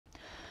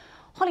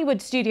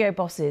Hollywood studio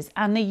bosses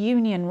and the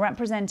union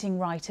representing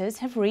writers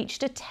have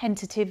reached a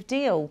tentative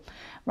deal.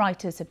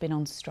 Writers have been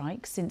on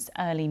strike since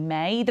early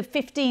May. The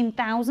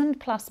 15,000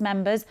 plus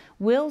members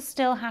will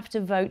still have to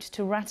vote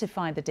to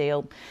ratify the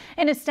deal.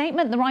 In a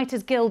statement, the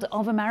Writers Guild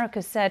of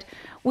America said,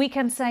 "We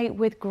can say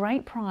with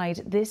great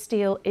pride this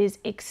deal is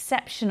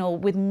exceptional,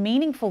 with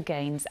meaningful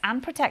gains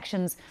and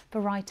protections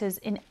for writers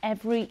in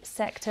every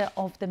sector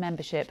of the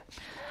membership."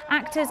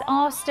 Actors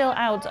are still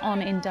out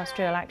on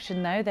industrial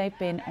action, though. They've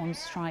been on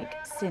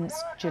strike since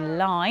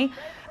July.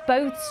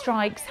 Both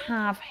strikes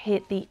have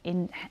hit the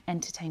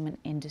entertainment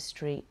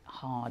industry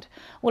hard.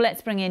 Well,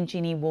 let's bring in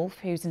Jeannie Wolfe,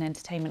 who's an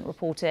entertainment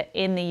reporter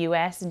in the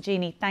US. And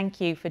Jeannie,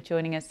 thank you for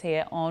joining us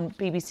here on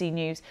BBC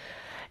News.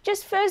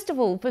 Just first of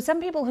all, for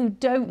some people who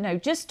don't know,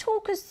 just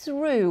talk us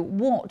through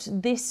what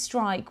this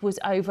strike was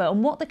over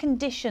and what the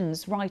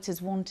conditions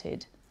writers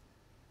wanted.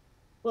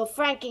 Well,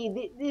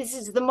 Frankie, this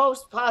is the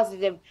most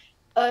positive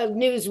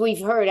news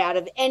we've heard out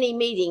of any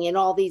meeting in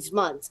all these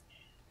months.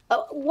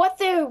 What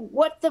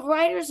the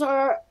writers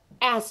are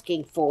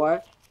asking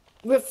for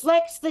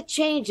reflects the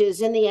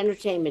changes in the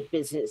entertainment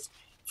business.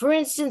 For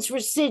instance,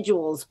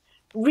 residuals,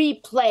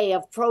 replay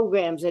of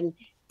programs and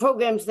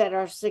programs that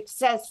are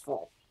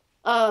successful,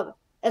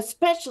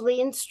 especially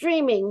in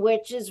streaming,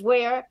 which is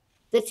where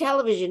the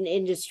television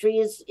industry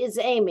is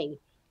aiming.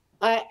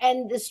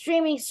 And the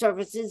streaming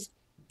services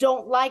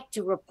don't like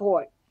to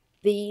report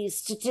the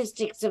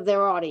statistics of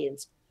their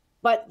audience.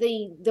 But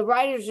the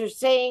writers are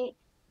saying,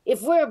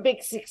 if we're a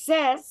big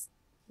success,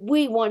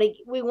 we want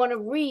to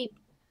reap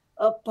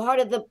a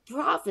part of the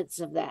profits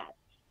of that.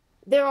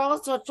 They're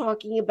also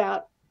talking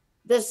about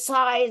the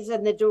size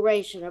and the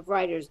duration of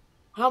writers,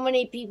 how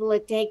many people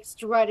it takes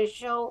to write a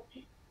show,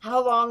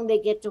 how long they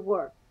get to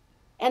work.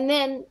 And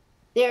then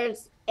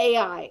there's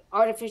AI,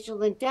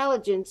 artificial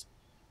intelligence,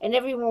 and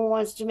everyone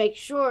wants to make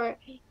sure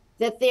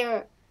that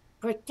they're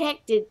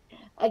protected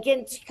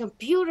against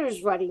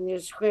computers writing their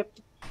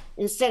script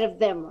instead of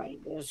them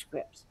writing their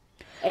scripts.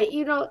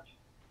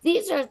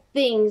 These are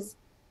things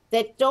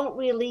that don't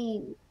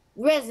really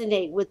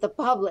resonate with the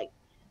public,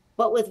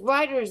 but with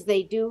writers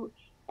they do,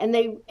 and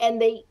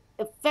they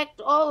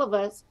affect all of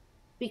us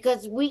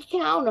because we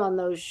count on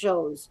those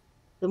shows,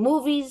 the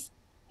movies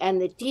and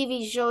the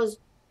TV shows.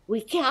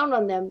 We count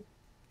on them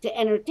to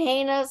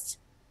entertain us,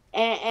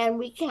 and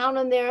we count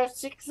on their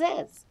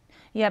success.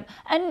 Yep.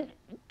 And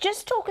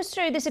just talk us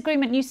through this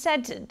agreement. You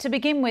said to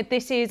begin with,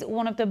 this is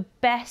one of the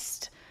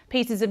best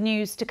pieces of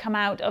news to come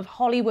out of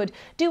Hollywood.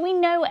 Do we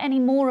know any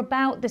more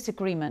about this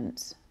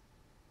agreement?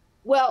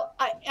 Well,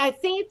 I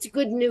think it's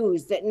good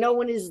news that no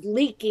one is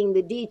leaking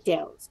the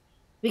details,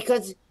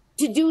 because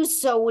to do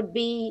so would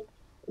be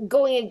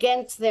going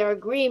against their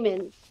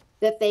agreement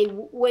that they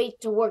wait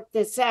to work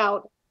this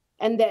out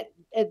and that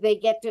they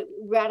get to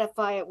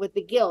ratify it with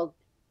the Guild.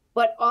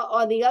 But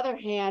on the other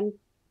hand,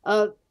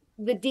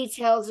 the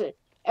details,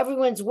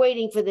 everyone's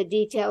waiting for the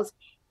details.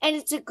 And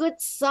it's a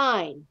good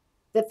sign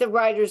that the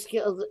Writers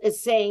Guild is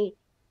saying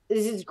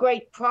this is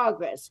great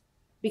progress,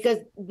 because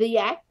the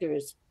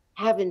actors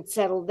haven't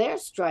settled their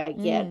strike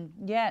yet.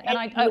 Yeah, and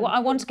I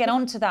want to get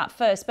on to that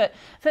first. But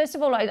first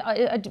of all,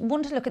 I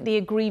want to look at the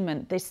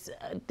agreement.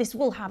 This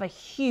will have a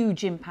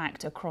huge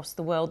impact across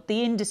the world.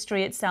 The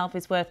industry itself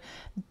is worth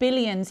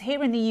billions.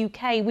 Here in the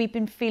UK, we've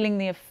been feeling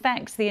the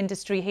effects, the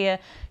industry here.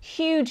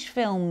 Huge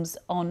films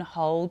on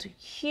hold,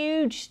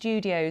 huge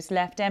studios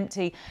left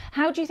empty.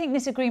 How do you think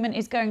this agreement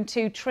is going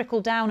to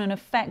trickle down and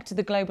affect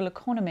the global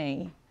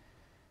economy?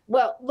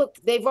 Well, look,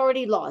 they've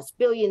already lost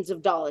billions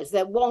of dollars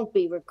that won't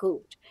be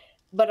recouped.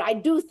 But I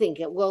do think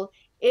it'll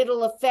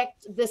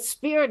affect the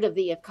spirit of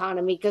the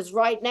economy, because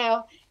right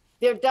now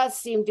there does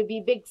seem to be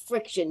big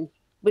friction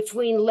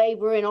between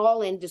labor in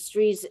all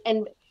industries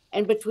and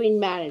between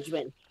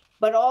management.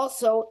 But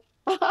also,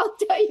 I'll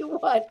tell you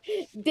what,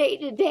 day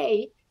to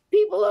day,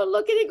 people are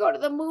looking to go to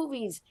the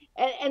movies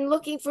and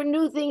looking for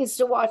new things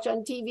to watch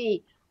on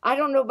TV. I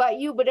don't know about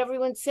you, but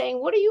everyone's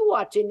saying, what are you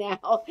watching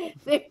now?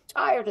 They're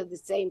tired of the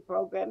same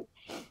program.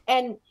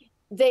 And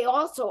they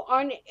also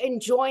aren't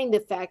enjoying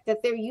the fact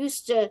that they're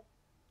used to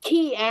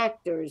key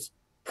actors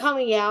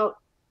coming out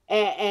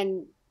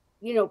and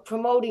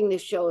promoting the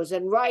shows,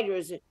 and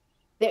writers.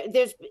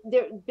 There's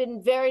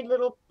been very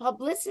little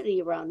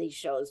publicity around these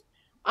shows.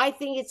 I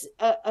think it's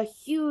a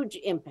huge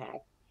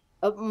impact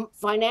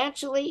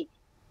financially.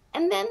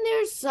 And then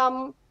there's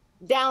some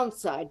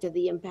downside to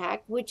the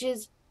impact, which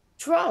is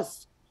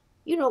trust.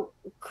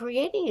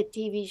 Creating a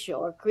TV show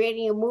or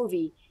creating a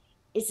movie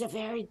is a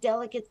very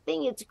delicate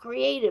thing. It's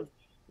creative.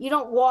 You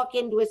don't walk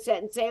into a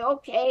set and say,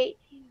 okay,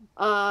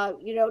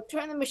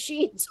 turn the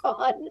machines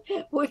on.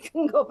 We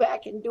can go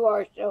back and do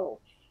our show.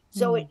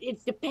 So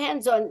it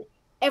depends on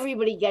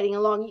everybody getting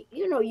along.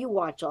 You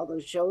watch all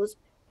those shows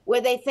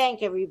where they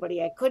thank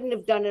everybody. I couldn't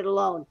have done it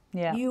alone.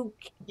 Yeah. You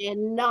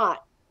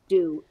cannot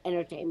do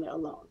entertainment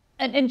alone.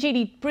 And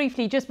Jeannie,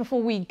 briefly, just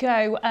before we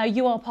go,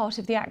 you are part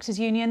of the Actors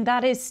Union.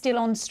 That is still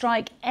on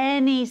strike.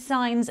 Any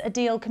signs a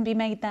deal can be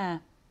made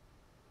there?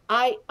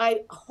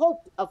 I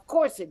hope, of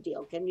course, a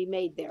deal can be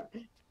made there.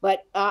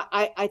 But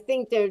I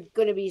think there's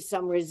going to be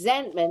some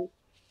resentment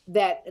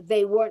that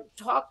they weren't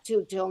talked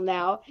to till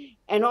now.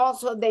 And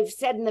also, they've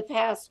said in the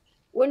past,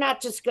 we're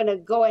not just going to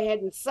go ahead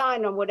and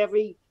sign on whatever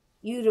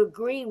you'd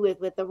agree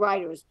with the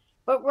writers.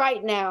 But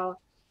right now,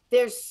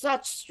 there's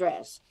such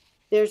stress.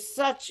 There's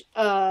such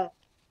a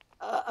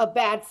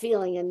bad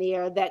feeling in the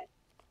air that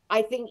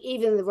I think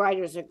even the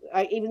writers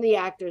are, even the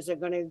actors are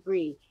going to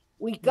agree.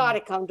 We got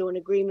to come to an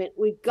agreement.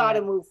 We've got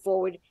to move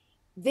forward.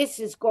 This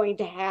is going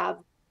to have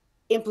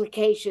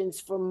implications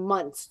for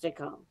months to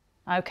come.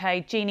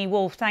 OK, Jeannie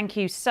Wolf, thank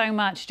you so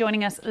much,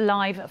 joining us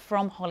live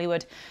from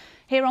Hollywood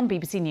here on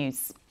BBC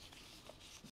News.